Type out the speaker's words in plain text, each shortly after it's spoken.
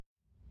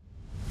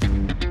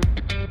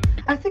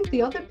I think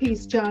the other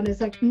piece, John,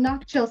 is like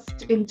not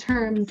just in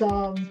terms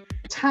of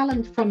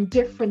talent from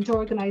different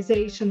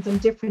organizations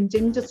and different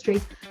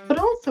industries, but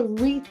also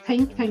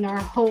rethinking our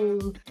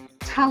whole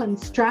talent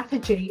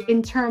strategy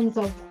in terms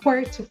of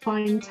where to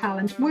find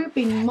talent. We're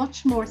being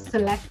much more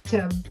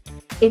selective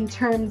in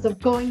terms of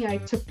going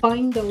out to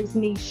find those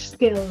niche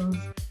skills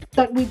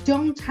that we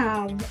don't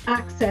have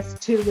access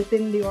to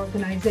within the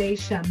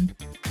organization.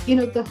 You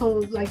know, the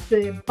whole like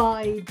the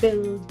buy,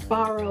 build,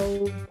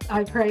 borrow,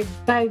 I've heard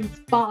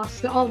bounce,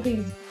 bot, all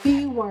these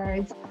B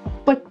words,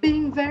 but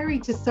being very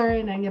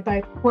discerning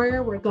about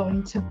where we're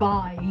going to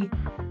buy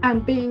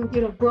and being,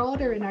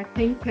 broader in our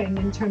thinking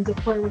in terms of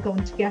where we're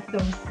going to get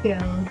those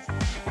skills.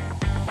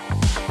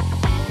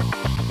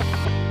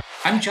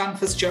 I'm John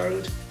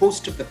Fitzgerald,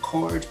 host of the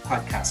Chord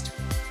podcast.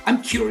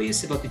 I'm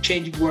curious about the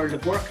changing world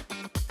of work.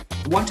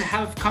 I want to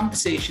have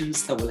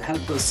conversations that will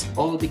help us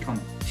all become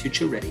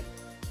future ready.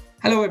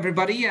 Hello,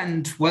 everybody,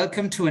 and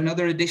welcome to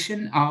another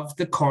edition of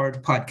the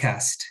Chord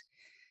podcast.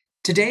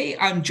 Today,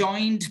 I'm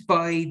joined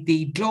by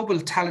the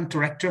Global Talent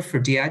Director for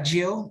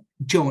Diageo,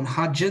 Joan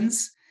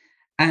Hodgins,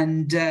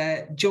 and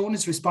Joan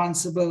is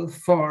responsible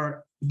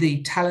for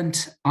the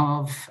talent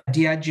of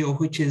Diageo,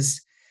 which is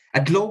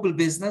a global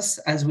business,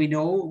 as we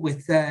know,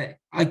 with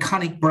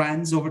iconic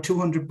brands, over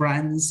 200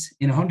 brands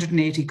in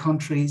 180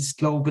 countries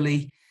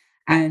globally,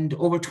 and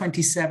over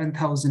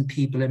 27,000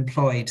 people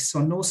employed. So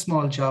no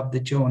small job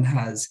that Joan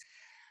has.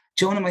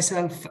 Joan and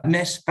myself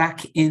met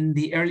back in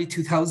the early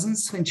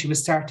 2000s when she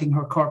was starting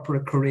her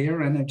corporate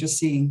career. And I'm just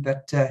seeing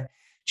that,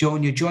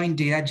 Joan, you joined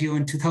Diageo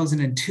in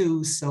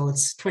 2002. So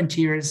it's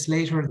 20 years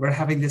later, we're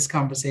having this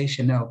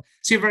conversation now.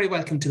 So you're very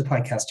welcome to the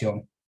podcast,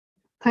 Joan.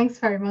 Thanks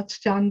very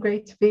much, John.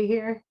 Great to be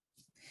here.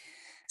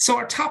 So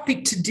our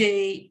topic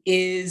today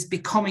is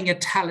becoming a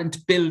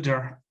talent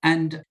builder,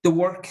 and the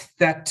work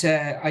that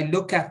I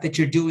look at that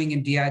you're doing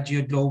in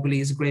Diageo globally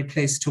is a great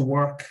place to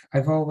work.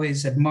 I've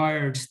always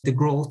admired the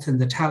growth and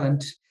the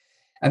talent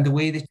and the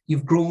way that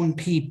you've grown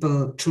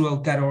people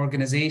throughout that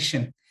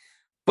organization.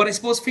 But I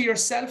suppose for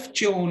yourself,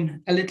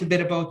 Joan, a little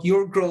bit about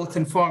your growth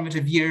and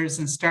formative years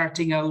and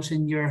starting out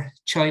in your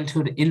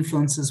childhood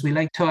influences. We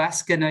like to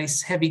ask a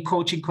nice heavy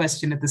coaching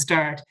question at the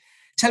start.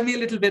 Tell me a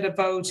little bit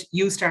about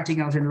you starting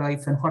out in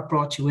life and what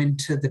brought you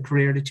into the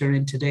career that you're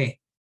in today.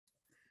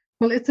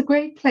 Well, it's a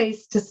great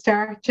place to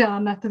start,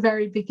 John, at the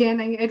very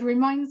beginning. It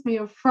reminds me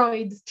of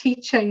Freud's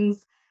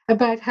teachings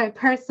about how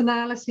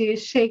personality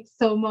is shaped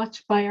so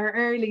much by our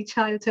early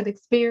childhood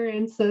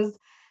experiences.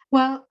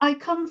 Well, I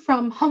come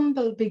from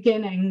humble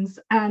beginnings,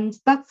 and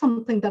that's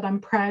something that I'm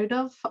proud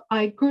of.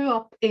 I grew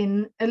up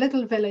in a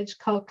little village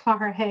called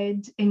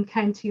Clogherhead in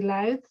County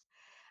Louth.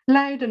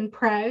 Loud and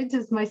proud,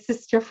 as my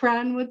sister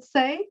Fran would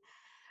say.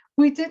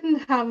 We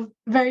didn't have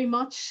very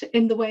much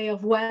in the way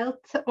of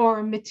wealth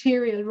or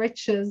material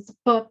riches,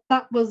 but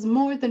that was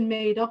more than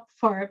made up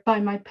for by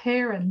my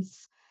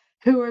parents,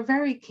 who were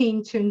very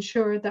keen to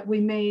ensure that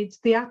we made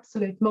the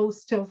absolute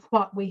most of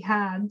what we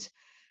had,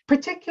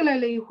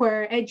 particularly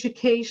where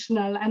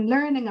educational and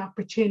learning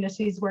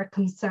opportunities were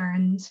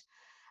concerned.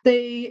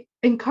 They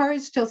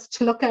encouraged us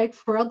to look out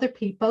for other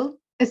people,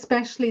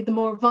 especially the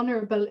more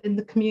vulnerable in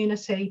the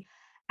community,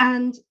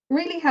 and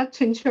really helped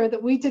to ensure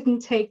that we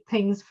didn't take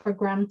things for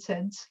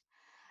granted.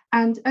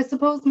 And I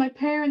suppose my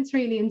parents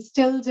really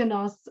instilled in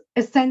us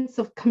a sense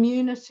of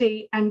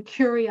community and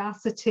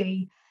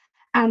curiosity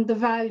and the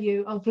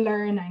value of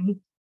learning.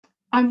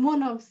 I'm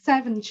one of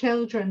 7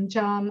 children,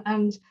 John,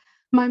 and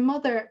my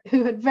mother,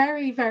 who had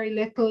very, very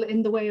little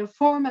in the way of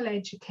formal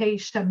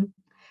education,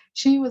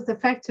 she was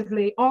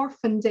effectively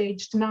orphaned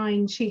aged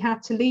 9. She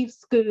had to leave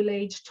school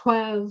aged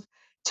 12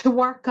 to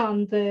work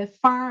on the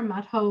farm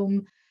at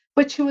home.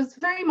 But she was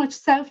very much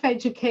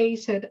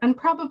self-educated and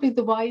probably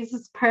the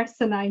wisest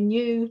person I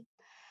knew.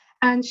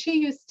 And she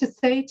used to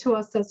say to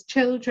us as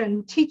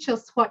children, teach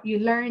us what you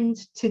learned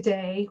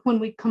today when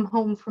we come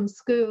home from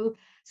school.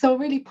 So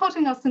really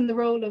putting us in the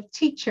role of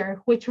teacher,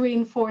 which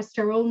reinforced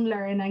her own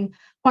learning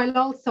while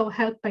also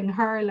helping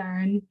her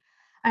learn.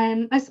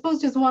 And I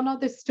suppose just one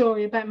other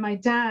story about my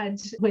dad,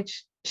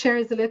 which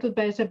shares a little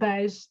bit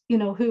about,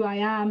 who I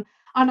am.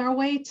 On our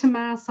way to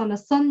Mass on a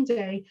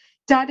Sunday,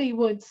 Daddy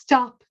would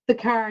stop the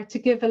car to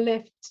give a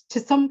lift to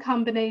some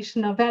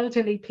combination of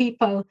elderly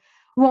people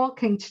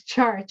walking to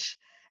church.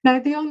 Now,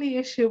 the only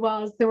issue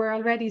was there were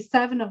already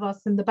 7 of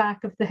us in the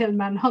back of the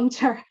Hillman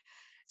Hunter.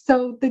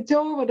 So the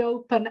door would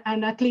open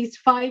and at least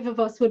 5 of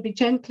us would be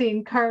gently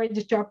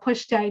encouraged or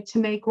pushed out to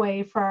make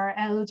way for our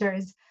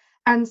elders.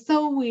 And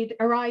so we'd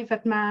arrive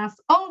at Mass,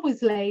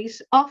 always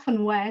late,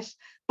 often wet,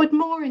 but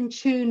more in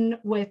tune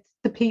with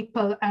the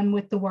people and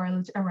with the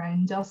world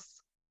around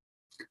us.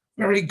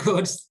 Very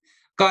good.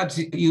 God,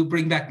 you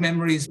bring back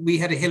memories. We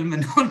had a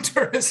Hillman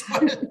Hunter as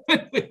well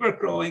when we were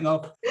growing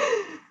up.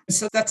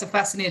 So that's a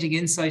fascinating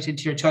insight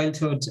into your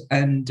childhood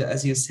and,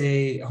 as you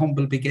say,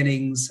 humble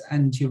beginnings,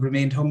 and you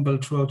remained humble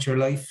throughout your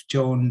life,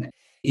 Joan,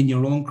 in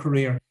your own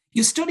career.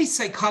 You studied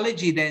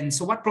psychology then.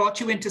 So what brought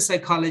you into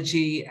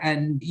psychology?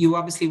 And you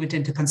obviously went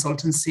into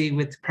consultancy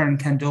with Perrin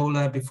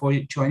Candola before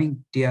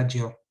joining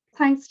Diageo.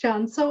 Thanks,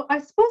 John. So I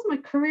suppose my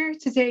career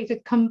to date,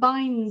 it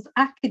combines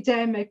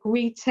academic,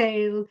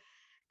 retail,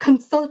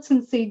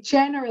 consultancy,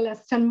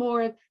 generalist, and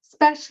more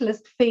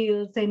specialist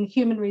fields in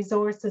human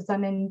resources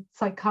and in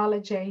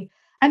psychology,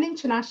 and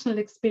international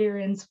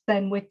experience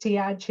then with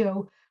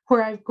Diageo,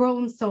 where I've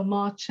grown so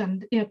much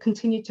and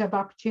continue to have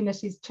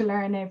opportunities to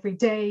learn every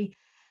day.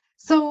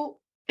 So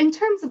in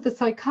terms of the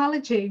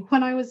psychology,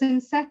 when I was in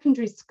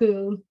secondary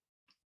school,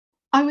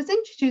 I was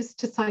introduced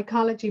to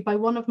psychology by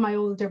one of my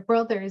older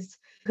brothers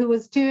who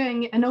was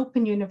doing an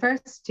open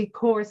university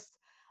course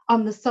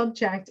on the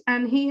subject.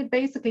 And he had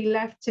basically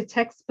left a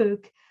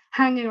textbook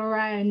hanging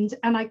around,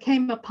 and I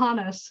came upon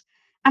it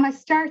and I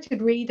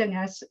started reading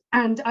it,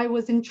 and I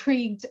was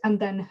intrigued and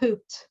then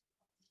hooked.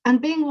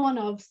 And being one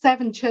of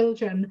 7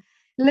 children,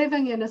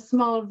 living in a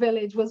small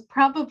village was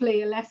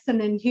probably a lesson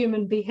in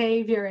human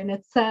behavior in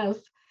itself.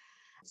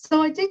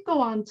 So I did go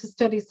on to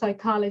study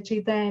psychology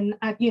then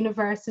at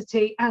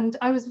university, and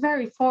I was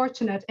very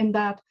fortunate in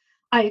that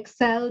I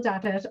excelled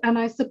at it. And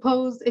I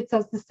suppose it's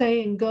as the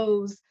saying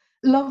goes,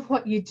 love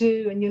what you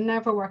do and you'll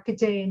never work a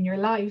day in your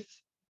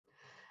life.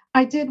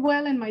 I did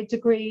well in my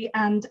degree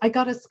and I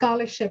got a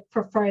scholarship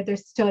for further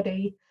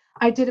study.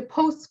 I did a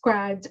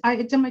postgrad. I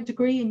had done my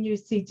degree in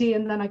UCD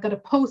and then I got a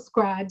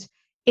postgrad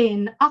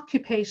in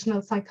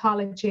occupational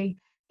psychology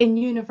in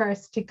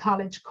University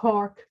College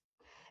Cork.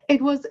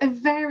 It was a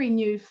very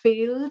new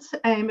field.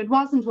 It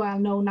wasn't well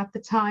known at the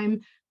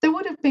time. There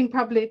would have been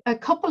probably a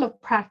couple of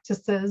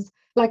practices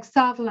like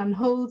Saville and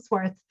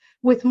Holdsworth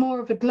with more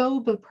of a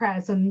global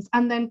presence,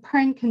 and then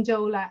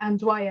Perrin-Condola and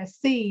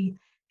YSC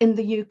in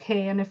the UK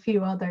and a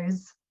few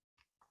others.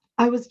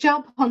 I was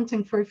job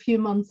hunting for a few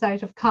months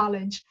out of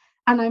college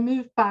and I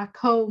moved back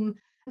home.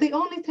 The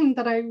only thing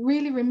that I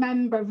really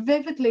remember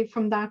vividly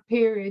from that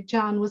period,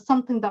 John, was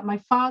something that my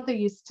father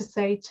used to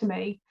say to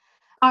me.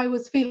 I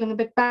was feeling a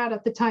bit bad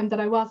at the time that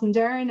I wasn't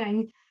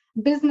earning.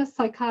 Business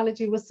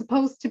psychology was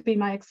supposed to be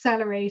my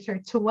accelerator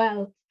to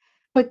wealth.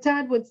 But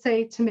Dad would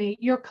say to me,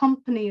 your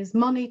company is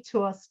money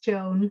to us,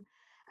 Joan.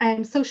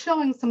 And so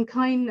showing some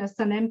kindness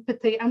and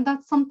empathy, and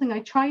that's something I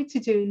try to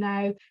do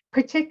now,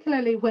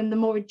 particularly when the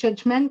more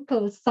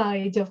judgmental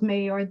side of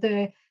me or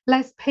the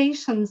less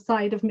patient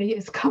side of me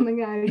is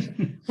coming out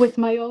with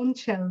my own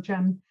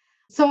children.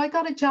 So I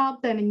got a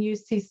job then in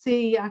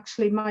UCC.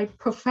 Actually, my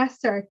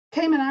professor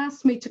came and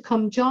asked me to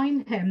come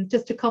join him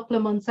just a couple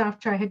of months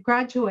after I had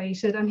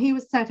graduated, and he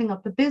was setting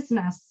up a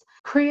business,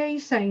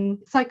 creating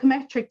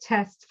psychometric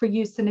tests for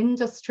use in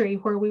industry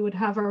where we would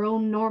have our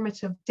own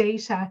normative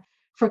data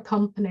for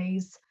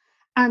companies.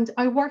 And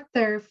I worked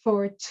there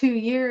for 2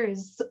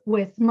 years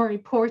with Murray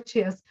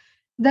Porteous.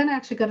 Then I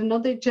actually got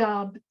another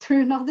job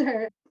through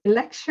another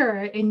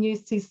lecturer in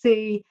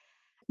UCC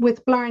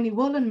with Blarney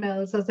Woolen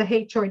Mills as a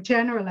HR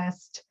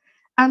generalist,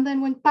 and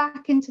then went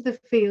back into the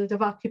field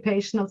of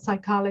occupational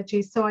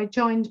psychology. So I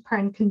joined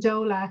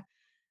Perrin-Condola,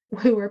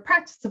 who were a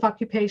practice of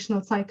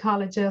occupational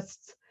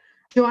psychologists.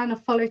 Joanna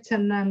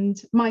Fullerton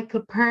and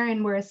Michael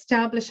Pern were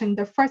establishing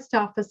their first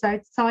office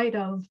outside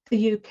of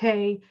the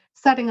UK,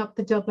 setting up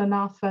the Dublin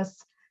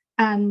office.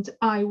 And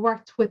I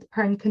worked with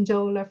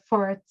Perrin-Condola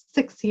for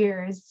 6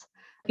 years,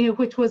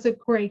 which was a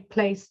great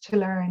place to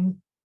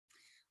learn.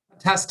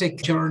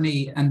 Fantastic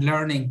journey and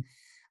learning.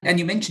 And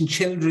you mentioned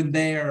children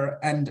there.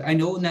 And I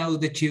know now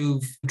that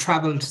you've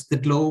traveled the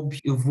globe,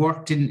 you've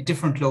worked in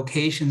different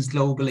locations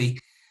globally.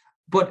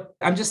 But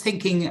I'm just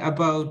thinking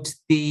about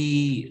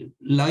the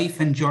life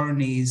and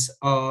journeys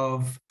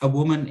of a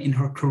woman in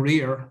her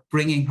career,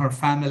 bringing her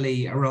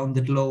family around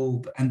the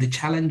globe and the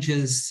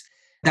challenges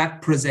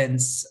that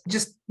presents.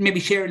 Just maybe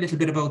share a little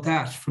bit about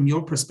that from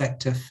your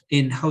perspective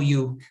in how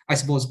you, I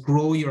suppose,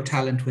 grow your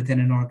talent within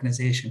an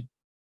organization.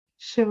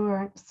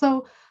 Sure.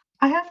 So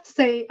I have to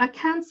say, I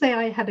can't say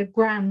I had a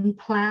grand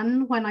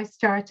plan when I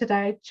started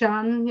out,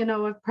 John.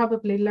 I've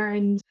probably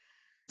learned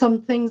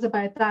some things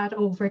about that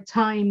over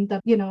time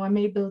that, I'm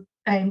able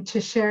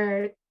to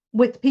share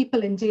with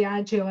people in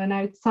Diageo and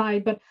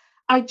outside. But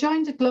I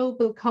joined a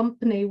global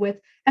company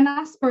with an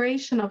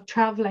aspiration of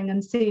traveling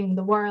and seeing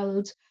the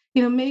world.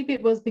 Maybe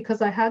it was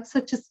because I had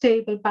such a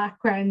stable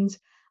background.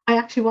 I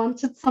actually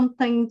wanted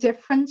something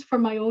different for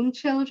my own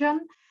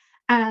children.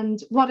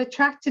 And what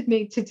attracted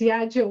me to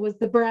Diageo was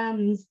the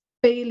brands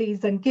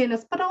Bailey's and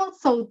Guinness, but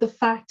also the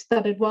fact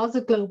that it was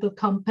a global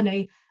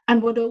company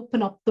and would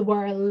open up the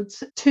world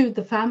to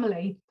the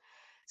family.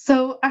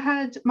 So I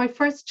had my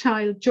first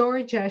child,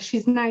 Georgia.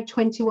 She's now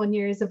 21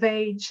 years of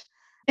age.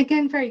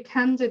 Again, very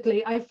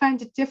candidly, I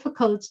found it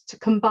difficult to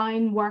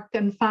combine work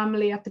and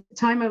family. At the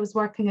time I was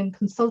working in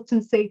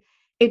consultancy,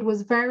 it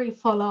was very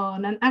full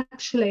on. And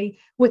actually,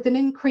 with an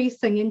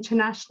increasing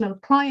international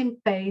client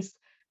base,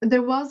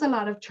 there was a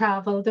lot of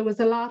travel. There was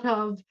a lot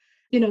of,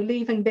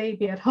 leaving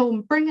baby at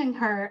home. Bringing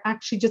her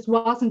actually just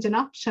wasn't an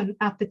option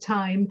at the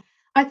time.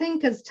 I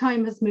think as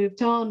time has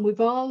moved on, we've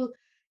all,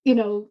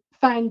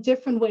 found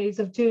different ways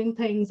of doing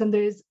things, and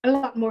there's a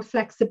lot more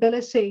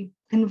flexibility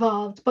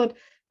involved. But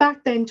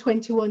back then,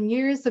 21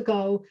 years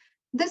ago,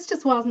 this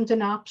just wasn't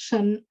an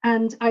option.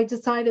 And I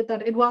decided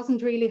that it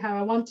wasn't really how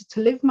I wanted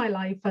to live my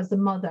life as a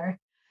mother.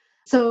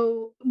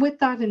 So with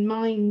that in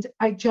mind,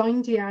 I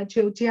joined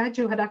Diageo.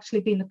 Diageo had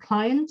actually been a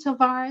client of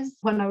ours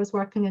when I was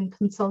working in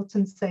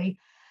consultancy.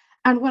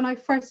 And when I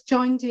first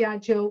joined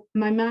Diageo,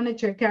 my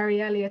manager,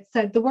 Gary Elliott,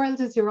 said, the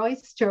world is your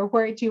oyster.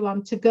 Where do you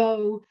want to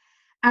go?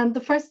 And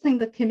the first thing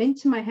that came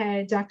into my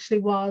head actually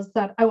was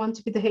that I want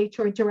to be the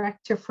HR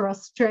director for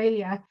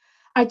Australia.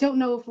 I don't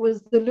know if it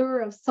was the lure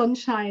of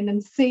sunshine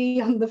and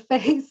sea on the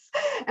face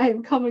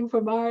coming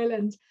from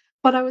Ireland,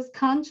 but I was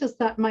conscious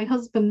that my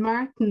husband,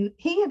 Martin,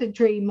 he had a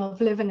dream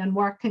of living and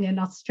working in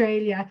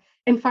Australia.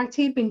 In fact,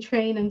 he'd been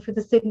training for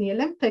the Sydney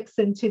Olympics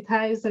in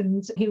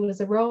 2000. He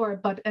was a rower,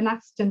 but an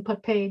accident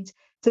put paid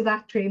to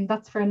that dream.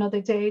 That's for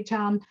another day,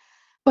 John.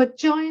 But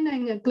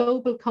joining a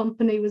global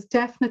company was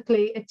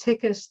definitely a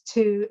ticket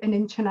to an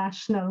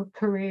international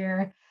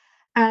career.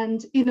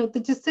 And,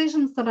 the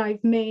decisions that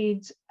I've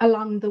made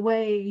along the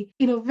way,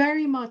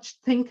 very much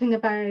thinking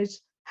about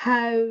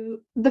how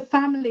the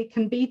family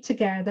can be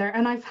together.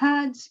 And I've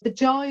had the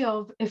joy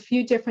of a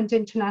few different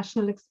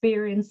international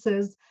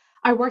experiences.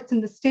 I worked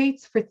in the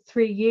States for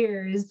 3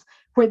 years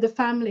where the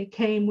family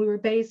came. We were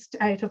based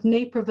out of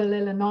Naperville,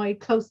 Illinois,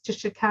 close to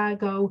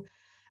Chicago.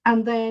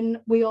 And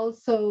then we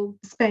also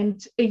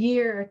spent a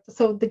year.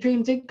 So the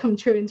dream did come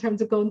true in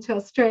terms of going to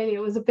Australia.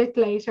 It was a bit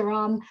later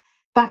on,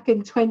 back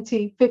in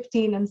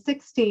 2015 and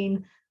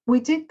 16. We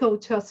did go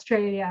to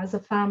Australia as a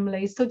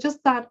family. So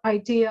just that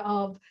idea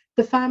of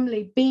the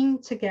family being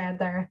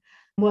together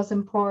was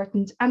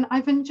important. And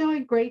I've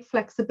enjoyed great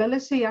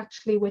flexibility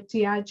actually with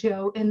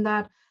Diageo in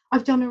that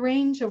I've done a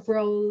range of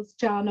roles,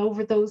 John,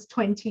 over those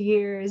 20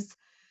 years.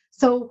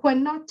 So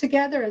when not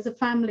together as a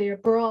family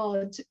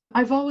abroad,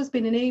 I've always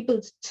been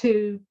enabled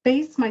to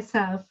base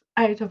myself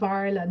out of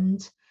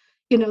Ireland.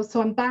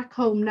 So I'm back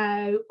home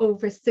now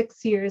over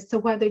 6 years. So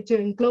whether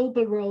doing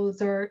global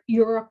roles or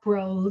Europe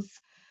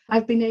roles,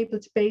 I've been able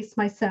to base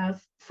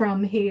myself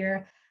from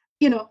here.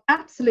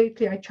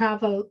 Absolutely, I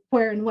travel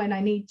where and when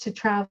I need to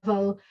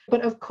travel.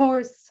 But of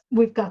course,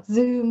 we've got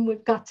Zoom,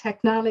 we've got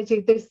technology.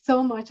 There's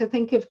so much. I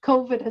think if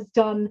COVID has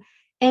done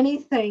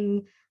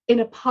anything in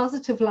a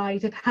positive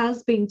light, it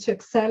has been to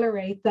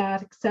accelerate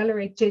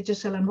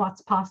digital and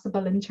what's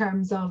possible in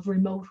terms of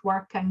remote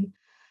working.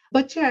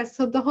 But yeah,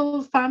 so the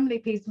whole family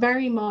piece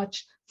very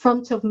much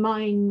front of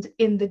mind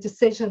in the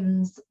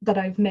decisions that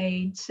I've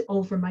made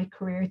over my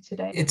career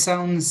today. It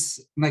sounds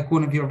like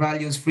one of your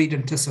values,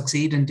 freedom to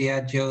succeed, in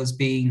Diageo is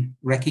being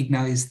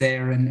recognized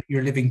there, and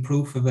you're living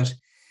proof of it.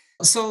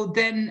 So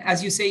then,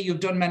 as you say, you've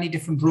done many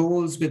different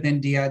roles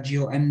within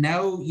Diageo, and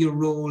now your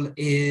role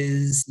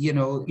is,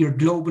 you're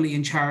globally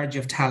in charge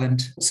of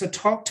talent. So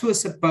talk to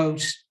us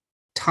about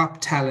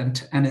top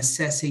talent and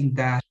assessing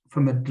that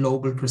from a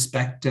global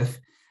perspective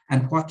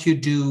and what you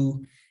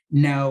do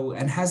now.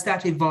 And has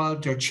that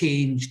evolved or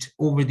changed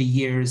over the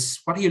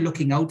years? What are you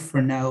looking out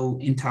for now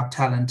in top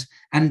talent?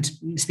 And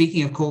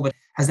speaking of COVID,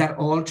 has that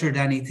altered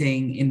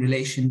anything in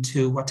relation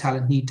to what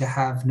talent need to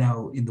have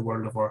now in the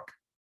world of work?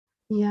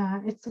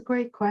 Yeah, it's a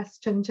great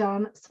question,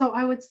 John. So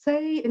I would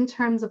say in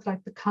terms of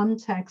like the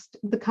context,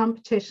 the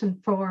competition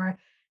for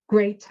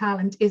great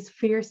talent is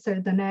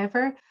fiercer than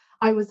ever.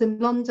 I was in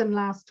London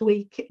last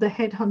week. The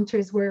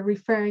headhunters were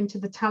referring to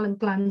the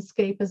talent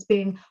landscape as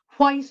being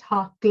white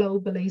hot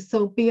globally,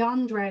 so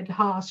beyond red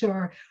hot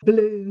or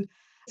blue.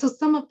 So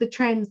some of the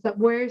trends that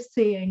we're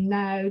seeing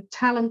now,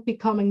 talent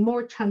becoming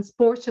more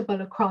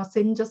transportable across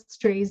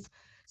industries.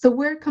 So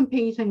we're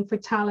competing for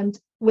talent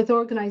with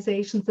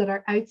organizations that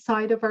are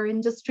outside of our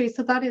industry.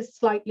 So that is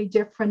slightly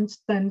different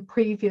than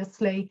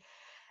previously.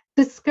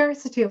 The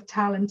scarcity of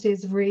talent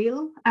is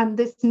real, and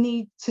this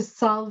need to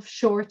solve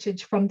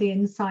shortage from the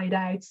inside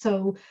out.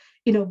 So,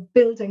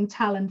 building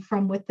talent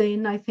from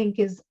within, I think,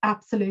 is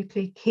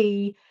absolutely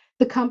key.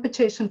 The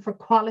competition for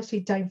quality,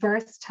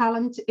 diverse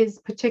talent is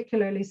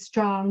particularly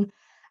strong.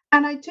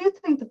 And I do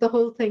think that the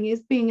whole thing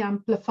is being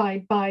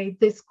amplified by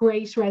this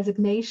great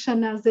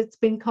resignation, as it's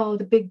been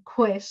called, a big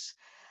quit.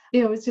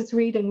 I was just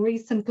reading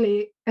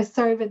recently a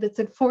survey that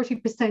said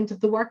 40% of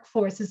the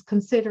workforce is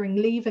considering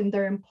leaving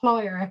their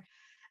employer,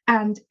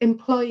 and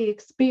employee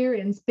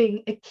experience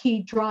being a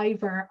key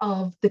driver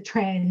of the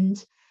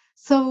trend.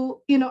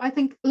 So, I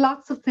think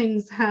lots of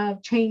things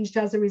have changed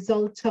as a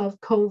result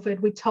of COVID.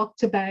 We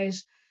talked about,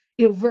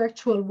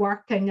 virtual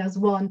working as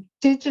one.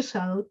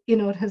 Digital,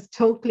 it has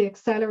totally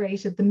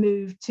accelerated the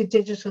move to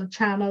digital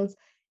channels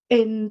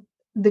in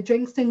the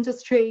drinks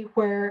industry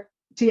where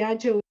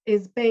Diageo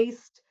is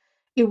based.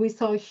 We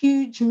saw a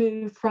huge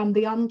move from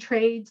the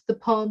on-trade, the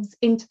pubs,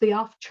 into the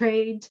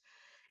off-trade,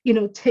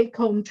 take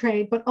home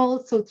trade, but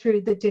also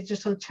through the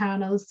digital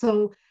channels.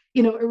 So,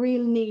 a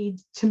real need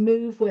to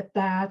move with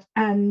that,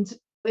 and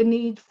a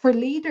need for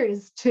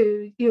leaders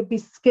to be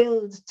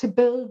skilled to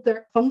build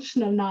their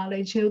functional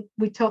knowledge.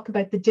 We talk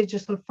about the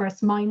digital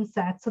first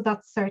mindset. So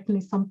that's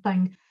certainly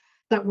something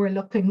that we're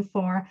looking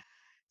for.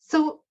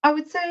 So I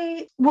would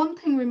say one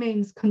thing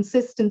remains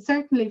consistent,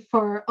 certainly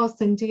for us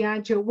in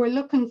Diageo, we're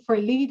looking for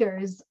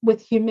leaders with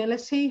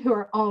humility who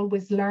are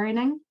always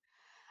learning.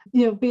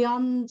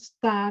 Beyond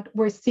that,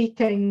 we're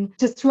seeking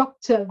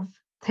disruptive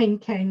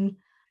thinking.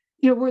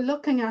 We're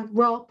looking at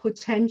raw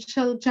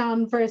potential,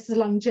 John, versus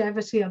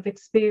longevity of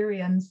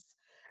experience.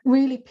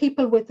 Really,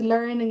 people with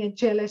learning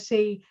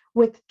agility,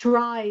 with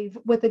drive,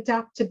 with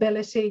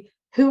adaptability,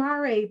 who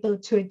are able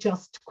to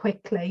adjust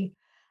quickly.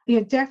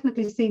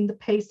 Definitely seeing the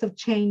pace of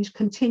change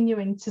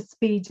continuing to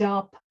speed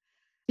up.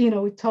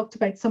 We talked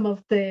about some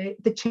of the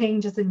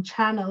changes in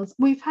channels.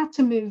 We've had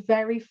to move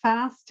very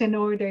fast in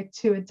order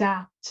to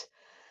adapt.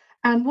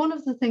 And one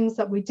of the things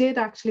that we did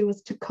actually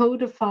was to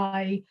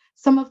codify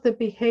some of the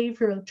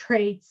behavioral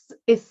traits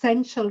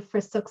essential for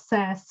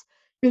success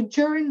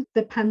during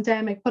the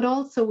pandemic, but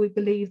also we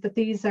believe that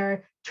these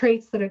are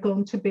traits that are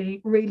going to be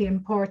really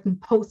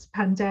important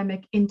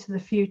post-pandemic into the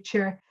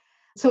future.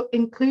 So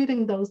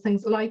including those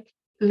things like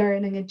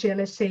learning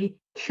agility,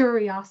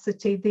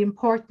 curiosity, the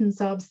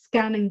importance of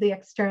scanning the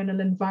external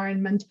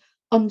environment,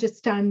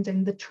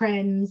 understanding the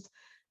trends,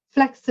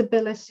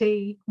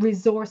 flexibility,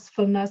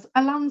 resourcefulness,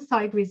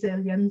 alongside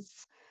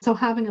resilience. So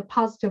having a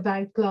positive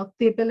outlook,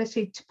 the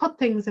ability to put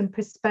things in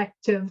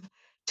perspective,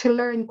 to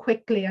learn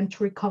quickly and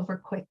to recover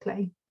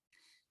quickly.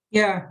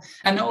 Yeah,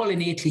 and all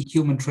innately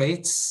human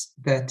traits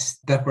that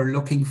we're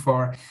looking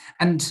for.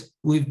 And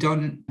we've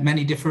done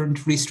many different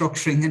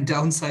restructuring and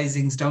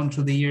downsizings down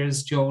through the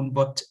years, Joan.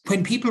 But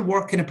when people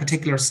work in a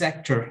particular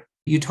sector,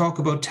 you talk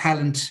about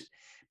talent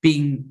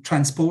being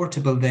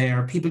transportable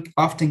there. People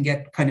often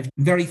get kind of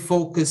very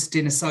focused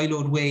in a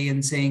siloed way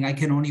and saying, I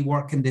can only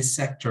work in this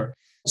sector.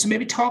 So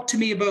maybe talk to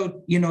me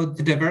about,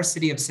 the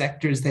diversity of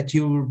sectors that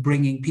you're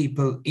bringing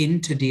people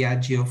into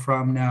Diageo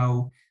from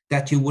now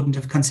that you wouldn't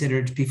have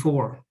considered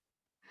before.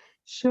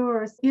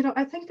 Sure.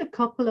 I think a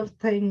couple of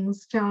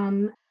things,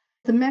 John.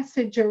 The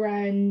message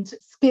around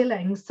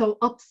skilling, so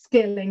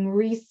upskilling,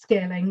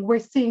 reskilling, we're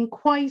seeing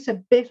quite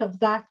a bit of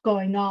that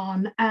going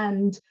on.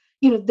 And,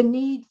 the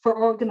need for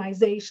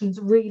organizations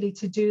really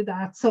to do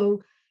that.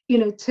 So,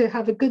 to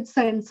have a good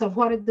sense of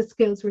what are the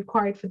skills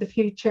required for the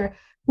future.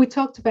 We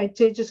talked about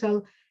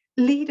digital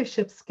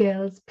leadership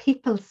skills,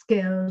 people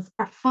skills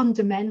are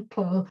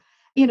fundamental,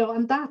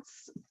 and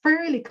that's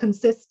fairly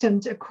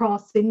consistent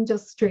across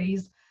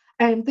industries.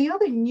 And the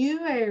other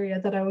new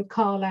area that I would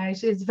call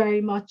out is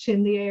very much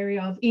in the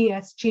area of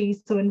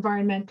ESG, so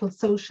environmental,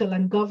 social,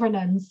 and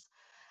governance.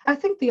 I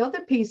think the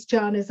other piece,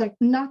 John, is like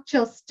not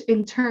just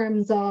in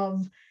terms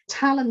of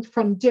talent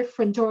from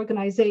different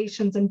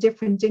organizations and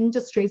different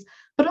industries,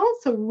 but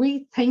also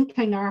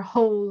rethinking our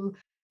whole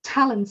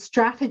talent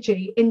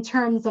strategy in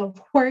terms of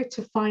where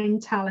to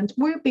find talent.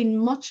 We're being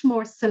much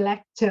more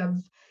selective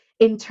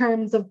in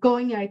terms of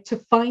going out to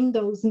find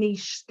those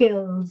niche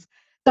skills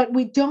that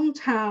we don't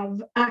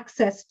have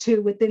access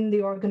to within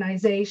the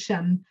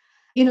organization.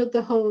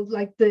 The whole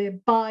like the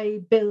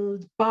buy,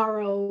 build,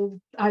 borrow,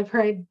 I've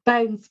heard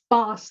bounce,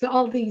 boss,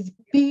 all these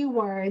B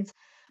words,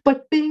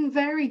 but being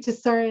very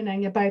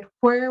discerning about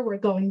where we're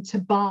going to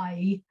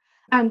buy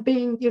and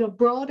being,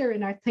 broader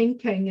in our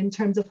thinking in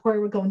terms of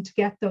where we're going to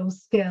get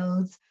those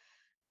skills.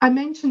 I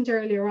mentioned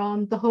earlier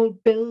on the whole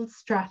build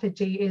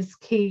strategy is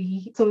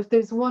key. So if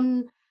there's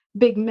one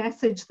big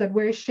message that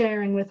we're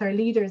sharing with our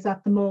leaders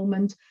at the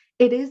moment,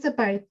 it is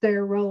about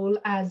their role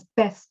as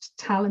best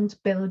talent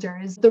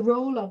builders. The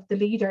role of the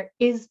leader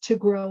is to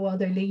grow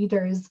other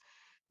leaders.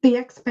 The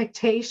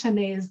expectation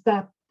is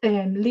that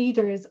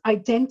leaders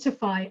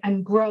identify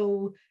and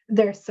grow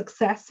their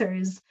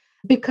successors,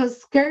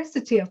 because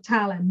scarcity of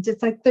talent,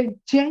 it's like there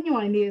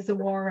genuinely is a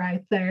war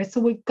out there. So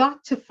we've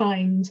got to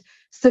find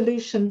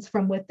solutions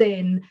from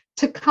within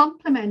to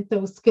complement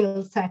those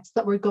skill sets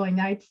that we're going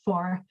out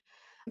for.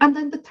 And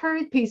then the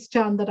third piece,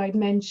 John, that I'd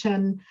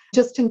mention,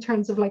 just in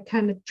terms of like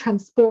kind of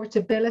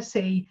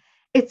transportability,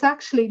 it's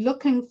actually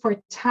looking for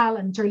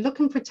talent or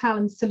looking for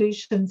talent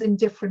solutions in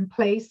different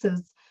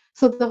places.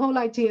 So the whole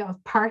idea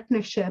of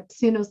partnerships,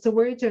 so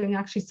we're doing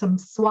actually some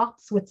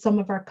swaps with some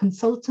of our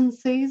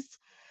consultancies,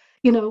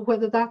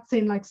 whether that's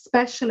in like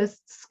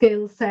specialist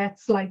skill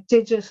sets like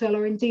digital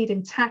or indeed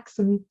in tax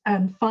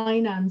and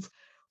finance,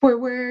 where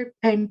we're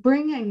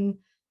bringing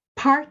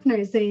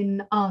partners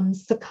in on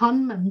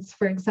secondments,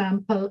 for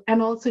example,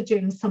 and also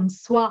doing some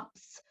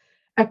swaps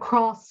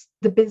across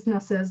the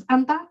businesses.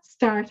 And that's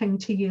starting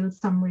to yield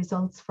some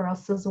results for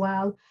us as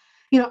well.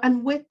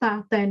 And with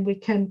that, then we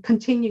can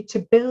continue to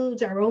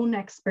build our own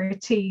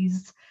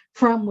expertise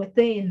from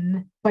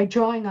within by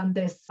drawing on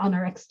this on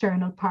our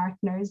external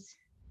partners.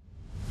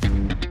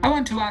 I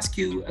want to ask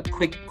you a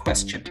quick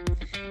question.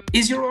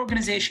 Is your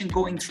organization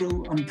going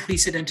through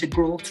unprecedented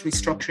growth,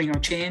 restructuring, or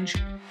change?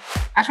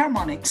 At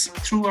Harmonics,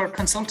 through our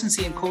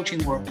consultancy and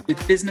coaching work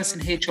with business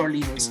and HR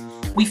leaders,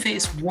 we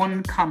face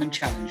one common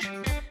challenge: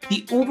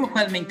 the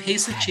overwhelming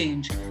pace of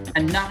change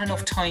and not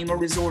enough time or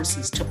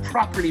resources to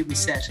properly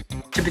reset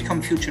to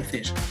become future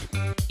fit.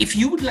 If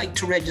you would like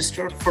to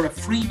register for a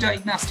free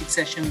diagnostic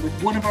session with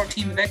one of our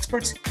team of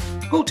experts,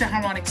 go to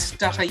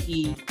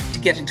harmonics.ie to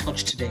get in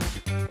touch today.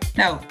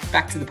 Now,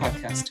 back to the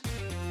podcast.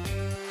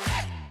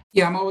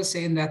 Yeah, I'm always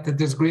saying that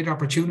there's great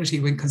opportunity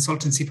when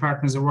consultancy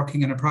partners are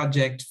working on a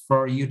project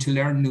for you to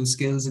learn new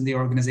skills in the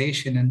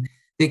organization, and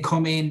they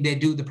come in, they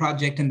do the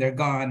project and they're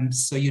gone.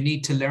 So you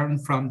need to learn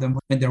from them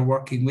when they're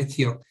working with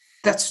you.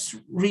 That's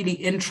really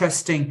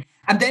interesting.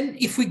 And then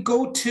if we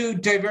go to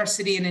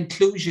diversity and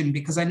inclusion,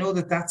 because I know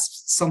that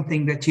that's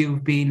something that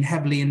you've been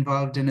heavily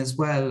involved in as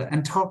well,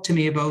 and talk to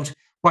me about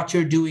what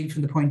you're doing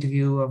from the point of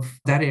view of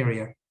that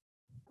area.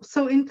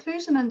 So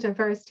inclusion and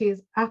diversity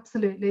is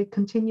absolutely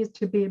continues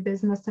to be a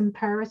business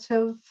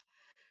imperative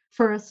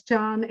for us,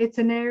 John. It's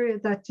an area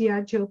that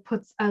Diageo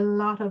puts a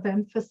lot of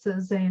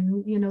emphasis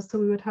in, so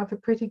we would have a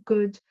pretty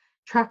good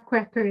track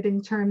record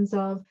in terms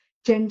of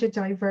gender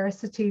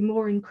diversity,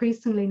 more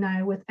increasingly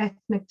now with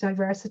ethnic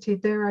diversity.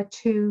 There are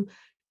two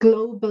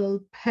global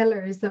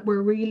pillars that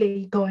we're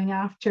really going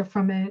after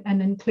from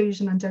an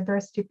inclusion and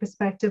diversity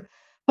perspective.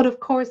 But of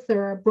course,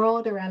 there are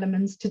broader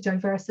elements to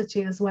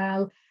diversity as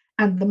well.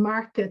 And the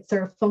markets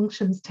or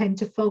functions tend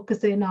to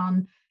focus in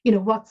on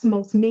what's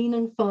most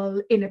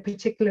meaningful in a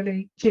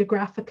particularly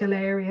geographical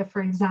area,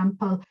 for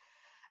example.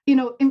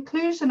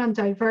 Inclusion and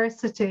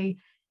diversity,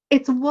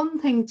 it's one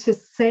thing to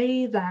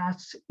say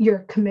that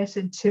you're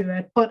committed to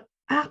it, but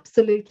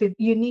absolutely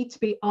you need to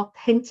be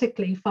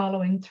authentically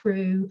following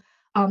through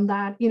on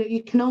that.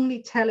 You can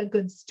only tell a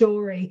good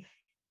story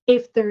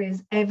if there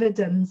is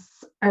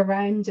evidence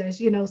around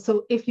it,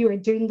 so if you are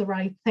doing the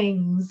right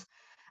things.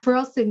 For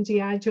us in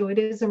Diageo, it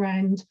is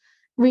around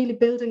really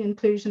building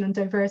inclusion and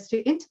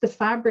diversity into the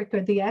fabric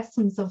or the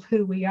essence of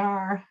who we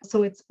are.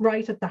 So it's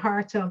right at the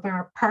heart of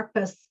our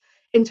purpose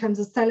in terms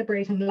of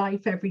celebrating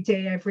life every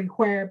day,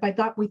 everywhere. By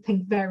that, we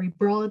think very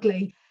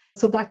broadly.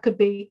 So that could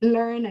be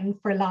learning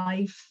for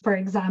life, for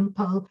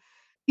example.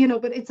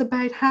 But it's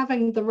about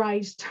having the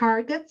right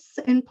targets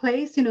in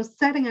place,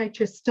 setting out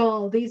your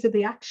stall. These are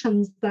the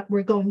actions that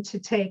we're going to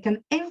take.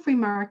 And every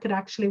market,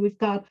 actually, we've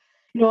got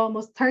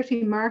almost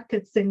 30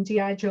 markets in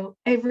Diageo.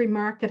 Every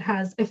market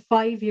has a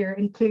 5-year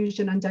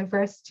inclusion and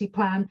diversity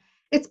plan.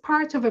 It's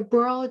part of a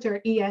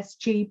broader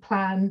ESG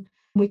plan.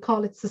 We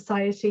call it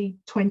Society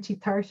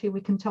 2030.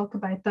 We can talk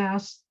about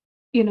that,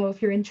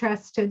 if you're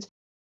interested.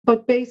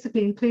 But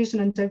basically, inclusion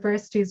and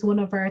diversity is one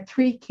of our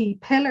 3 key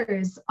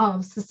pillars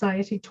of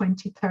Society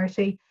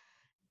 2030.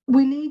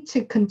 We need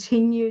to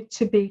continue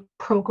to be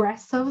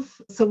progressive.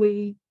 So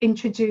we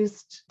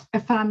introduced a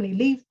family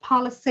leave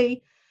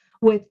policy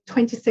with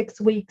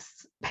 26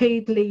 weeks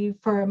paid leave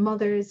for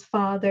mothers,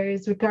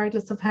 fathers,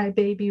 regardless of how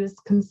baby was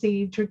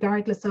conceived,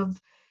 regardless of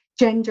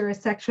gender or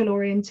sexual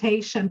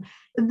orientation.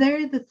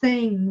 They're the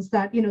things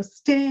that,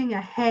 staying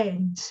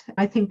ahead,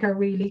 I think are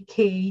really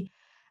key.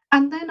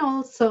 And then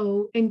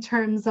also in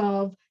terms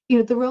of,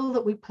 the role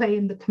that we play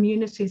in the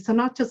community. So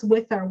not just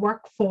with our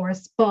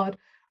workforce, but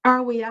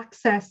are we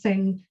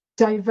accessing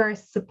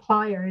diverse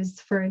suppliers,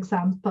 for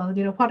example?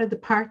 What are the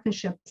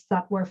partnerships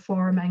that we're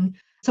forming?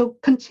 So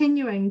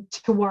continuing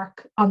to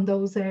work on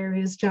those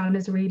areas, John,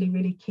 is really,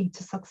 really key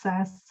to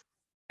success.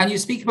 And you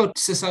speak about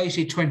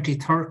Society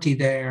 2030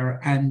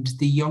 there and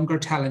the younger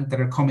talent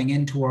that are coming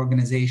into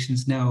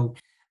organizations now.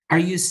 Are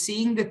you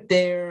seeing that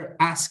they're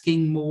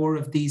asking more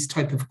of these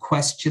type of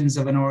questions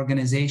of an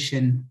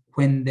organization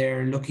when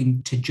they're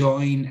looking to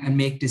join and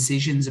make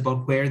decisions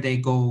about where they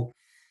go?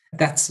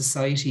 That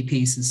society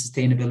piece and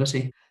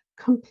sustainability.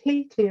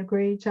 Completely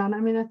agree, John.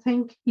 I mean, I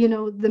think, the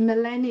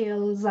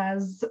millennials,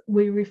 as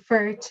we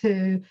refer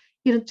to,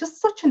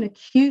 just such an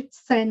acute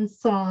sense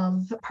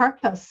of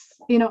purpose,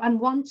 and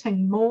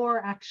wanting more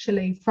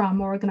actually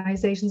from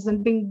organizations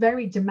and being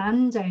very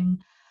demanding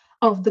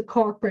of the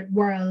corporate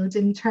world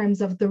in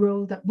terms of the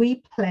role that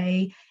we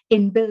play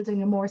in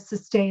building a more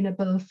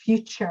sustainable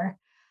future.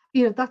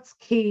 That's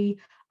key.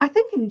 I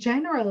think in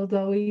general,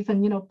 though,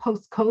 even,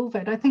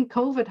 post-COVID, I think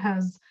COVID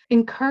has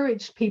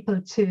encouraged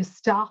people to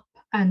stop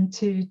and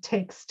to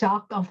take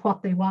stock of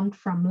what they want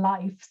from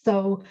life.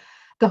 So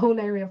the whole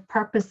area of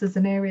purpose is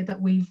an area that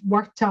we've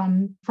worked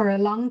on for a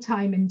long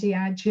time in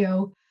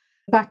Diageo.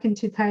 Back in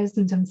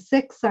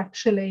 2006,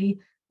 actually,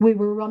 we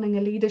were running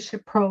a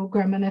leadership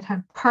program and it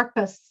had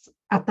purpose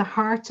at the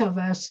heart of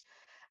it.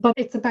 But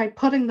it's about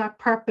putting that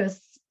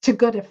purpose to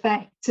good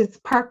effect. It's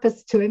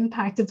purpose to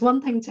impact. It's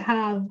one thing to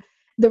have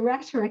the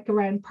rhetoric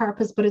around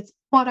purpose, but it's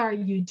what are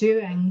you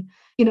doing?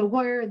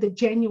 Where are the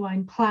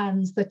genuine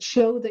plans that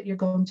show that you're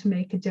going to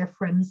make a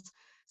difference?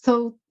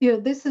 So,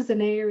 this is an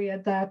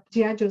area that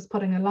Diageo is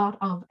putting a lot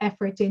of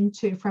effort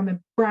into from a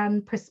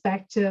brand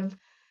perspective,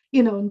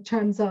 in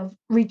terms of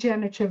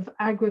regenerative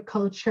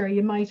agriculture.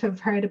 You might have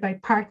heard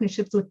about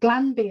partnerships with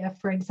Glanbia,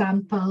 for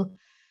example,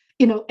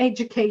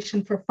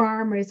 education for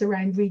farmers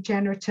around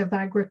regenerative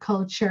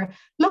agriculture,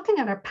 looking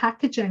at our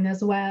packaging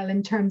as well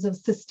in terms of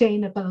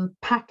sustainable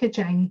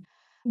packaging.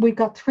 We've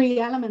got 3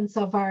 elements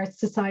of our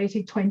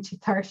Society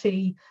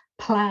 2030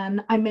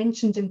 plan. I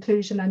mentioned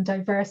inclusion and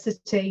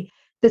diversity.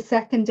 The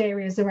second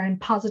area is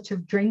around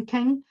positive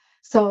drinking.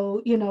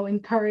 So,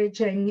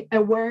 encouraging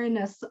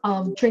awareness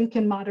of drink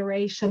in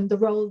moderation, the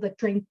role that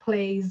drink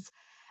plays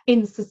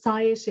in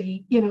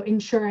society,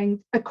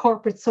 ensuring a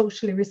corporate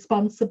socially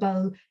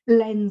responsible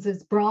lens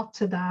is brought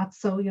to that.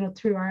 So,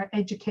 through our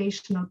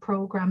educational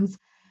programs.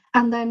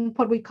 And then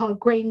what we call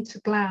grain to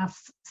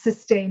glass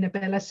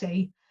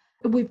sustainability.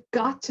 We've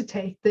got to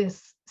take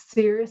this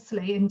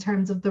seriously in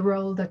terms of the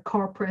role that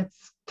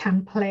corporates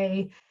can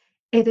play.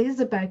 it is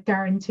about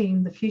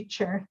guaranteeing the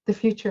future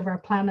of our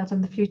planet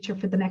and the future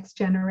for the next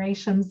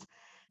generations.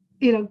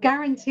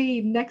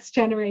 Guaranteed next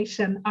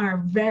generation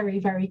are very,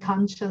 very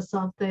conscious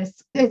of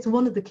this. It's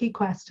one of the key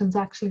questions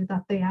actually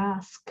that they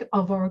ask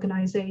of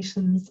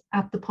organizations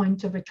at the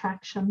point of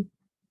attraction.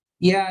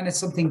 Yeah, and it's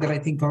something that I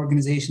think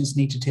organizations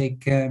need to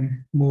take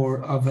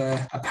more of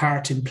a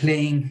part in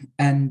playing.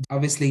 And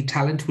obviously,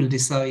 talent will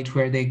decide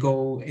where they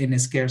go in a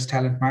scarce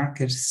talent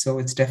market. So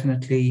it's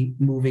definitely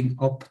moving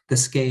up the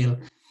scale.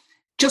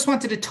 Just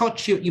wanted to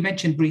touch, you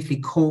mentioned briefly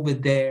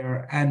COVID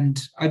there,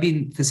 and I've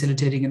been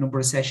facilitating a number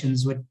of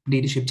sessions with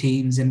leadership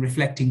teams and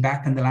reflecting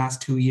back on the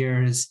last 2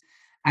 years.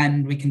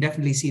 And we can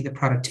definitely see the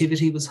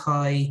productivity was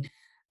high.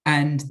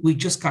 And we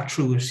just got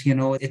through it.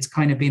 It's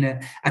kind of been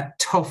a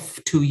tough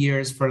 2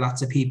 years for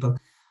lots of people.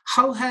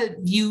 How have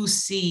you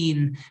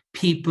seen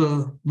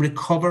people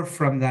recover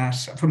from that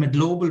from a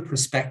global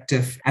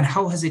perspective? And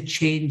how has it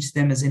changed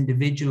them as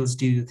individuals,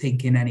 do you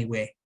think, in any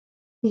way?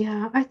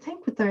 Yeah, I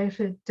think without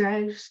a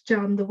doubt,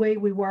 John, the way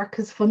we work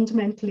has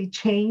fundamentally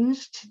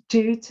changed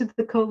due to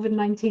the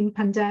COVID-19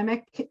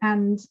 pandemic.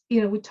 And,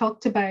 we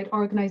talked about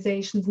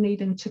organizations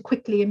needing to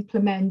quickly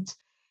implement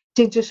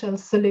digital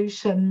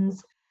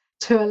solutions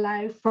to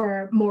allow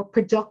for more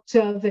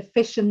productive,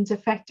 efficient,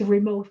 effective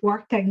remote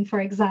working, for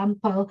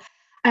example.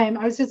 I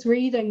was just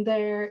reading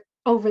there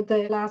over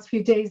the last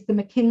few days, the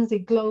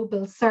McKinsey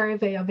Global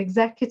Survey of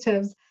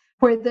Executives,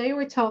 where they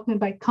were talking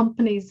about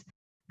companies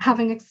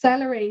having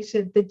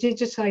accelerated the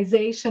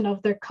digitization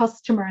of their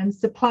customer and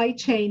supply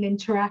chain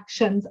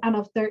interactions and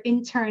of their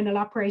internal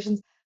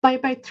operations by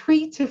about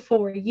 3 to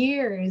 4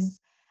 years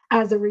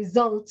as a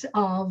result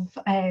of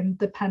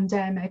the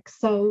pandemic.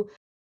 So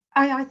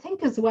I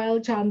think as well,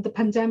 John, the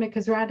pandemic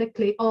has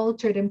radically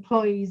altered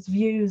employees'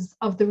 views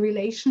of the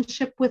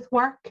relationship with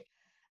work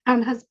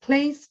and has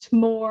placed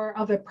more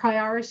of a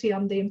priority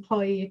on the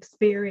employee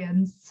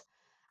experience.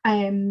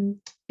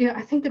 Um,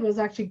 I think it was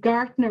actually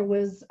Gartner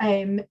was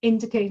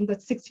indicating that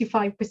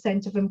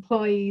 65% of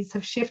employees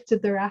have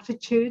shifted their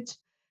attitude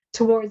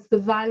towards the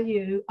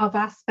value of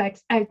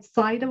aspects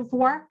outside of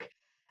work.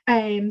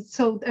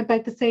 So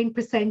about the same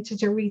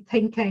percentage are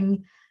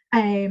rethinking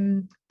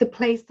the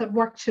place that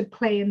work should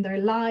play in their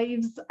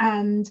lives,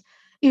 and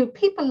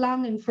people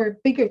longing for a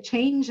bigger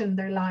change in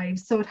their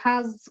lives. So it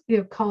has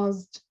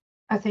caused,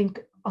 I think,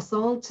 us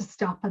all to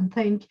stop and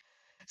think.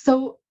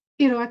 So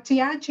at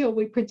Diageo,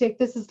 we predict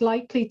this is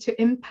likely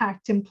to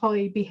impact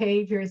employee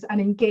behaviours and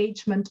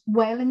engagement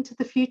well into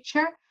the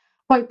future,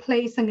 while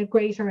placing a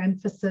greater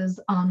emphasis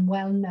on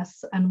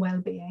wellness and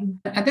well-being.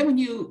 And then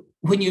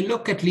when you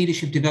look at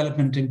leadership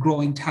development and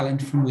growing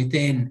talent from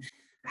within,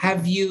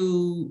 have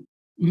you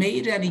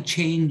made any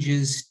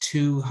changes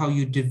to how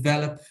you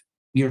develop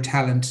your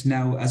talent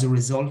now as a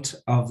result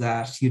of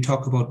that? You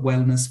talk about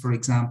wellness, for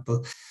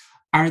example.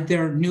 Are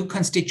there new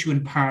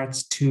constituent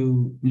parts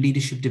to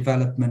leadership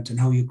development and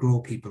how you grow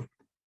people?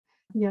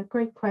 Yeah,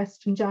 great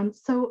question, John.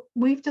 So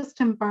we've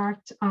just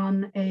embarked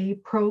on a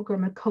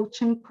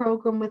coaching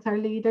program with our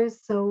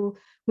leaders. So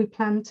we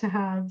plan to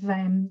have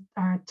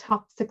our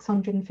top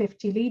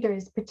 650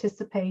 leaders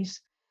participate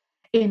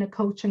in a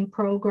coaching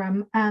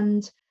program.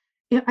 And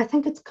I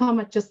think it's come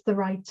at just the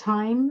right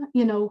time,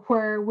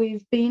 where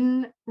we've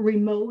been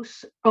remote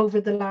over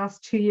the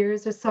last 2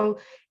 years or so.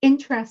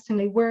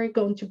 Interestingly, we're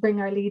going to bring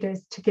our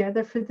leaders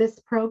together for this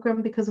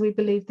program because we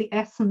believe the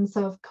essence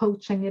of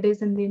coaching, it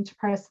is in the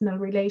interpersonal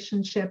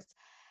relationships,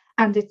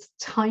 and it's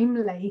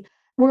timely.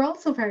 We're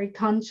also very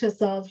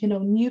conscious of,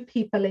 new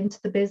people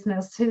into the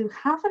business who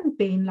haven't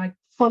been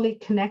fully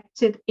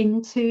connected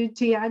into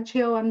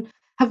Diageo and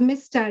have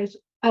missed out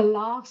a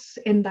lot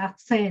in that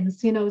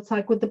sense. It's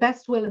like with the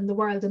best will in the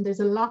world, and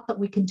there's a lot that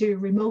we can do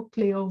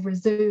remotely over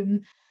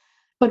Zoom,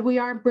 but we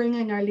are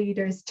bringing our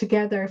leaders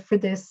together for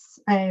this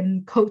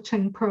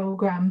coaching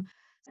program.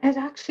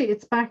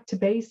 It's back to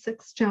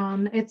basics,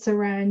 John. It's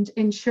around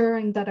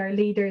ensuring that our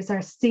leaders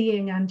are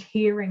seeing and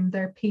hearing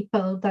their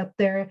people, that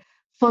they're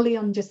fully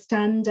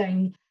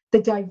understanding the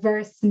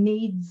diverse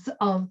needs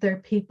of their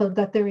people,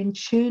 that they're in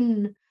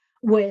tune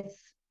with,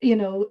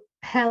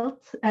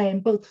 health,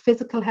 both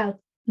physical health,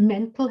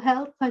 mental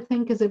health, I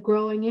think, is a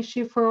growing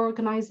issue for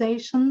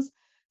organizations.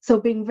 So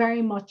being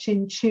very much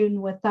in tune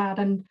with that.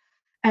 And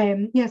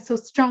so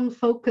strong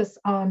focus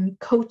on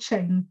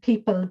coaching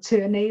people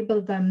to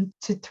enable them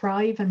to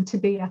thrive and to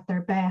be at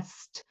their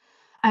best.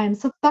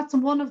 So that's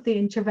one of the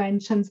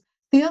interventions.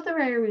 The other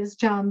areas,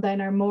 John,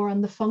 then are more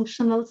on the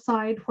functional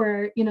side,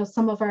 where,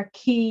 some of our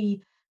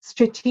key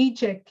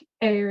strategic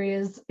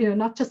areas,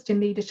 not just in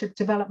leadership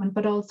development,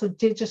 but also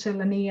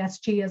digital and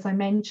ESG, as I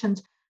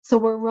mentioned. So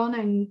we're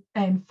running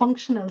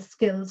functional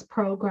skills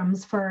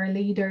programs for our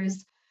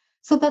leaders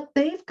so that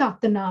they've got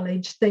the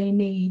knowledge they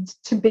need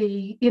to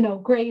be,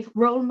 great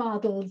role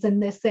models in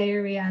this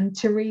area and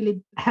to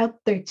really help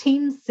their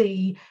team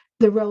see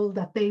the role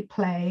that they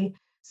play.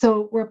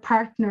 So we're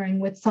partnering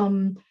with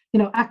some,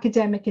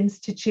 academic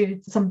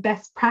institutes, some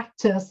best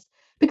practice,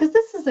 because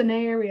this is an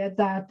area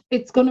that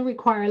it's going to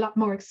require a lot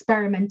more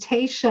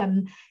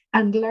experimentation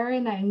and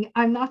learning.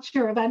 I'm not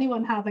sure of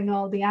anyone having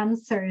all the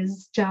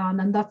answers, John,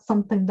 and that's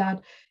something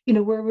that,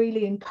 we're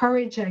really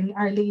encouraging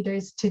our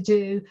leaders to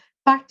do.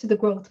 Back to the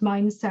growth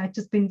mindset,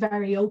 just being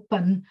very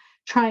open,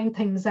 trying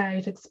things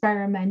out,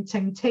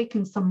 experimenting,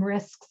 taking some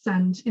risks,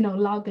 and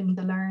logging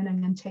the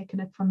learning and taking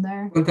it from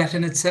there. Well, that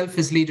in itself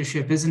is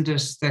leadership, isn't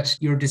it? That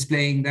you're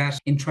displaying that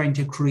in trying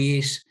to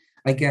create,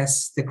 I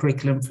guess, the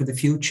curriculum for the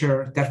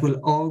future that will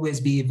always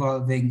be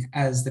evolving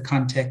as the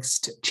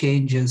context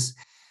changes.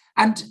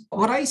 And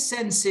what I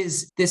sense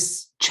is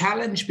this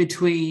challenge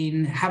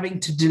between having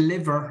to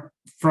deliver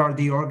for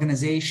the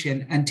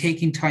organization and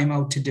taking time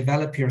out to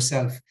develop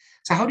yourself.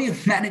 So how do you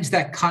manage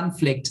that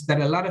conflict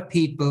that a lot of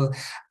people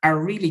are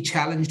really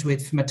challenged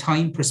with from a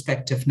time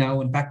perspective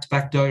now, and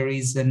back-to-back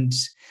diaries and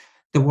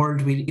the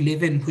world we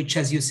live in, which,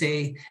 as you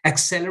say,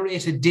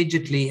 accelerated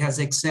digitally, has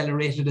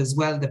accelerated as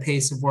well the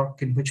pace of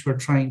work in which we're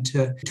trying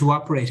to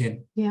operate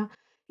in? Yeah.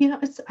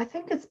 I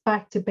think it's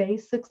back to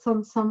basics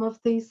on some of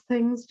these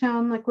things,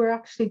 John. Like, we're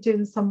actually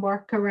doing some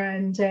work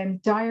around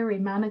diary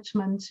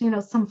management,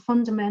 some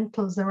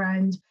fundamentals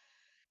around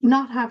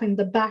not having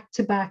the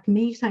back-to-back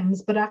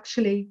meetings, but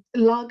actually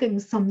logging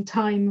some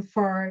time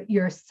for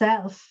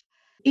yourself.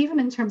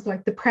 Even in terms of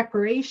like the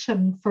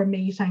preparation for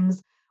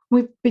meetings,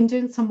 we've been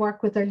doing some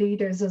work with our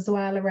leaders as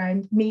well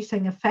around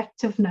meeting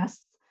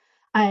effectiveness.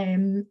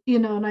 And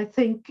I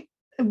think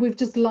we've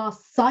just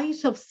lost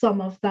sight of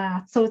some of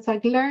that. So it's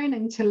like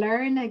learning to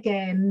learn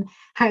again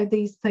how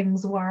these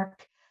things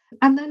work.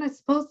 And then I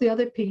suppose the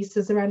other piece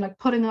is around like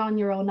putting on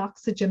your own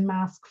oxygen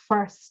mask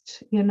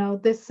first.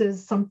 This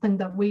is something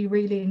that we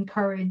really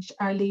encourage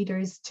our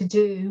leaders to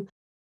do.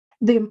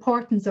 The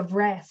importance of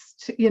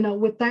rest.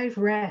 Without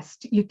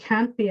rest, you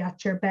can't be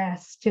at your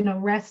best.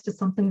 Rest is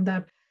something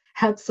that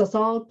helps us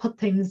all put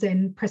things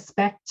in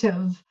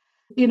perspective,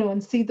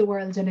 and see the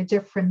world in a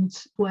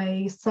different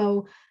way.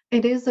 So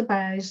it is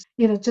about,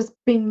 just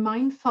being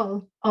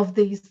mindful of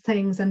these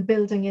things and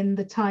building in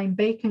the time,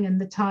 baking in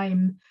the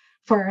time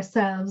for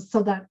ourselves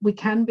so that we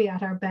can be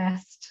at our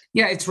best.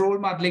 Yeah, it's role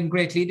modeling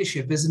great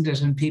leadership, isn't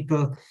it? And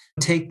people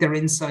take their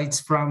insights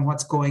from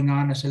what's going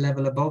on at a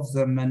level above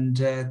them, and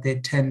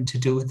they tend to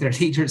do with their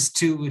leaders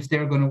too if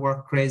they're going to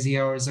work crazy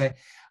hours.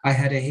 I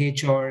had a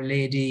HR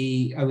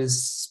lady I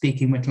was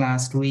speaking with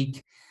last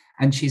week,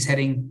 and she's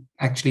heading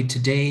actually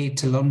today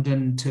to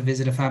London to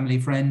visit a family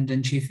friend,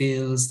 and she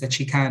feels that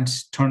she can't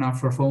turn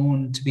off her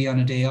phone to be on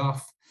a day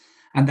off.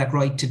 And that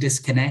right to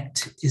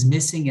disconnect is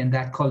missing in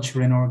that culture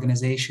and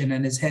organization,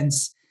 and is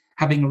hence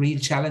having a real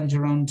challenge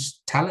around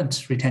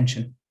talent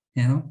retention,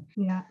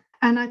 Yeah.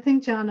 And I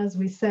think, John, as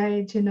we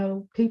said,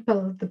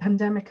 the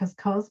pandemic has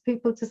caused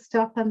people to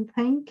stop and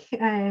think.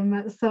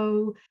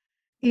 So,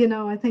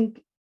 I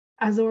think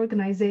as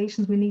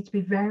organizations, we need to be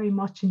very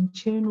much in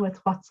tune with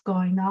what's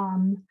going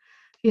on,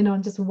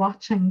 and just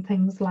watching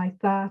things like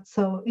that.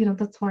 So,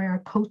 that's why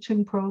our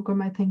coaching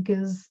program, I think,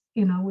 is,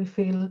 we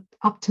feel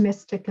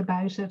optimistic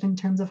about it in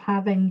terms of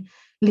having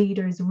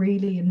leaders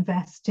really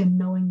invest in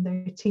knowing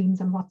their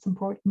teams and what's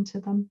important to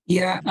them.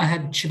 Yeah, I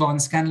had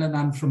Siobhan Scanlon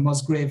on from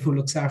Musgrave, who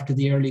looks after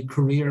the early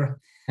career.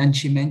 And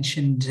she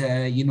mentioned,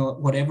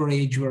 whatever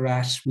age we're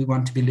at, we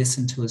want to be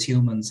listened to as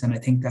humans. And I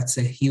think that's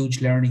a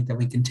huge learning that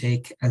we can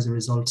take as a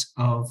result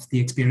of the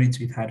experience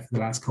we've had for the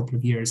last couple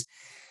of years.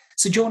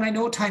 So, Joan, I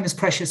know time is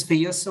precious for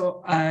you.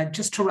 So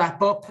just to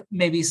wrap up,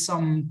 maybe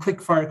some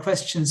quick fire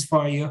questions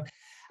for you.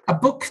 A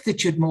book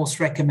that you'd most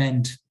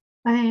recommend?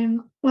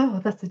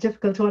 Well, that's a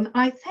difficult one.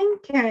 I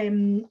think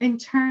in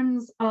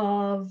terms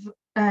of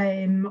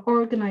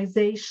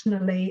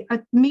organizationally,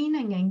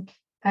 Meaning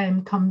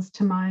Inc. Comes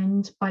to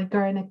mind by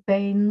Garnick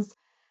Baines.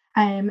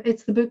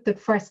 It's the book that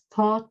first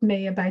taught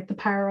me about the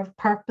power of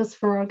purpose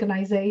for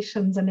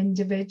organizations and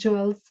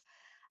individuals.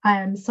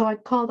 So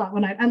I'd call that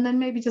one out. And then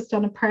maybe just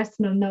on a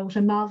personal note,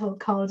 a novel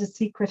called A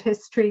Secret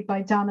History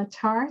by Donna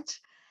Tartt.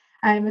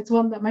 It's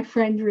one that my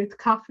friend Ruth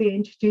Coffey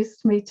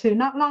introduced me to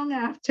not long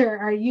after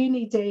our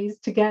uni days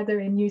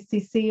together in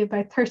UCC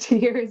about 30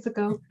 years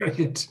ago.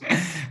 Great.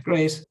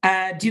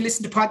 Do you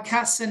listen to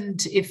podcasts?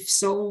 And if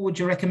so, would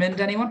you recommend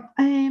anyone?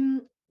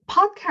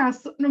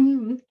 Podcasts,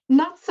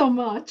 not so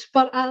much,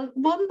 but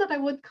one that I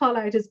would call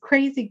out is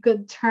Crazy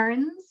Good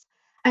Turns.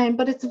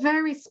 But it's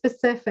very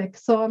specific.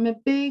 So I'm a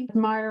big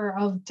admirer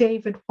of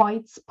David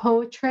Whyte's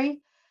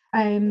poetry.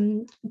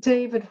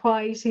 David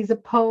Whyte, he's a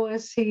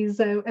poet,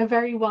 he's a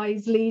very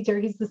wise leader.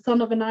 He's the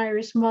son of an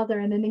Irish mother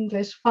and an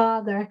English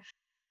father.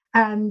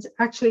 And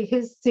actually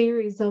his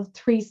series of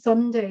 3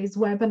 Sundays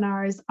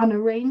webinars on a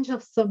range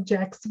of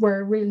subjects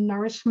were real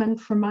nourishment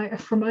for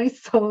my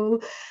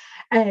soul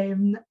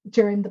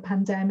during the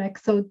pandemic.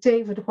 So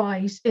David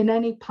Whyte in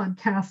any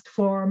podcast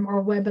form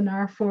or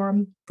webinar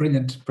form.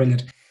 Brilliant.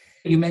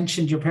 You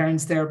mentioned your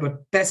parents there,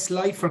 but best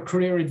life or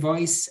career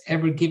advice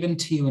ever given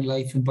to you in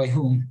life, and by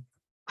whom?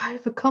 I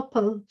have a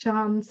couple,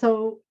 John.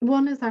 So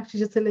one is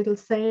actually just a little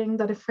saying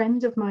that a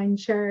friend of mine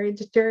shared.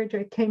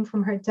 Deirdre came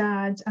from her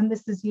dad, and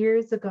this is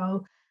years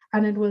ago.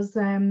 And it was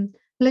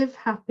live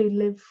happy,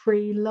 live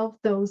free, love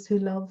those who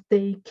love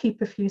thee,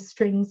 keep a few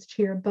strings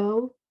to your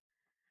bow.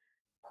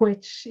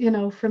 which,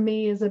 for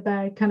me is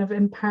about kind of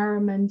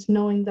empowerment,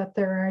 knowing that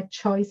there are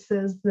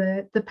choices,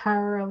 the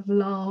power of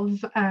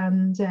love.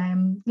 And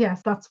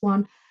yes, that's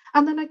one.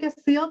 And then I guess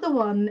the other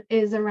one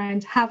is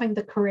around having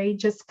the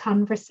courageous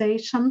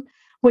conversation,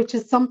 which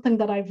is something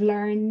that I've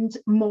learned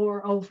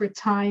more over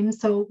time.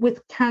 So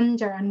with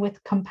candor and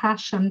with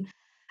compassion,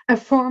 a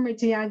former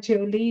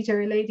Diageo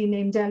leader, a lady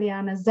named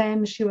Eliana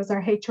Zem, she was our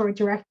HR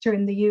director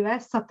in the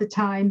US at the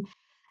time,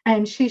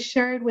 and she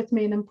shared with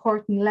me an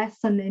important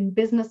lesson in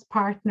business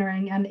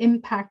partnering and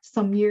impact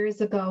some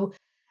years ago.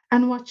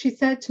 And what she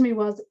said to me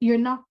was, you're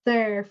not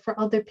there for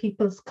other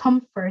people's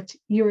comfort,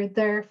 you're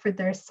there for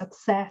their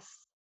success.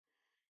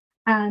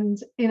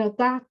 And,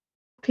 that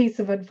piece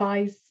of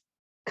advice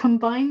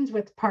combined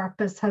with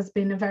purpose has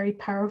been a very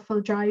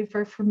powerful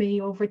driver for me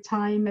over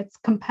time. It's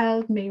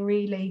compelled me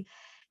really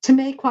to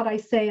make what I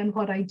say and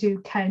what I do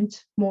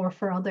count more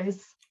for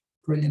others.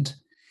 Brilliant.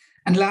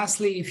 And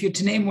lastly, if you had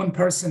to name one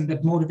person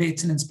that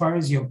motivates and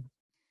inspires you,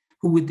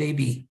 who would they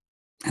be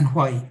and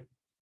why?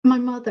 My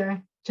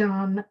mother,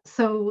 John.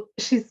 So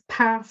she's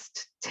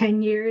passed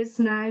 10 years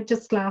now,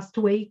 just last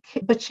week,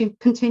 but she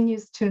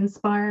continues to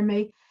inspire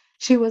me.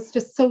 She was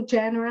just so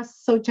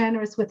generous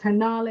with her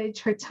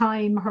knowledge, her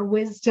time, her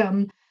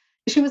wisdom.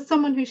 She was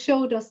someone who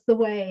showed us the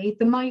way,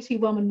 the mighty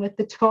woman with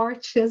the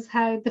torch is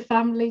how the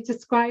family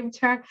described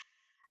her.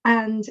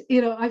 And,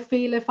 I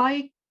feel if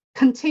I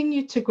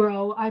continue to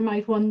grow, I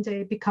might one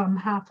day become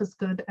half as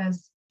good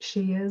as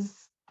she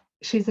is.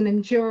 She's an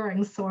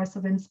enduring source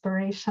of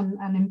inspiration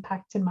and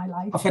impact in my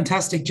life. Oh,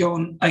 fantastic,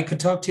 Joan. I could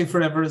talk to you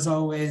forever as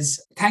always.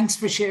 Thanks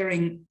for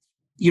sharing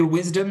your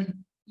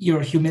wisdom,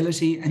 your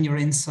humility and your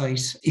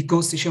insight. It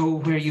goes to show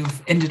where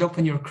you've ended up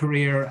in your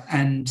career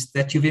and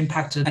that you've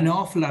impacted an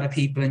awful lot of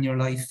people in your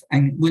life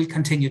and will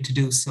continue to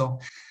do so.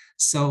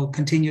 So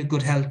continued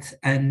good health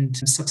and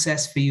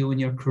success for you in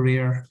your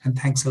career. And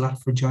thanks a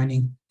lot for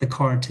joining the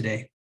Chord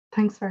today.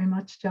 Thanks very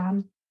much,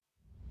 John.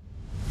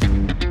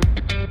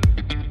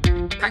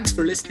 Thanks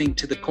for listening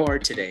to the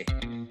Chord today.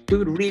 We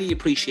would really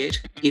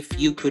appreciate if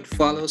you could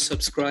follow,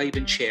 subscribe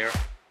and share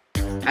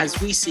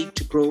as we seek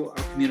to grow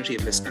our community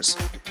of listeners.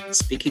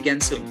 Speak again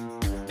soon.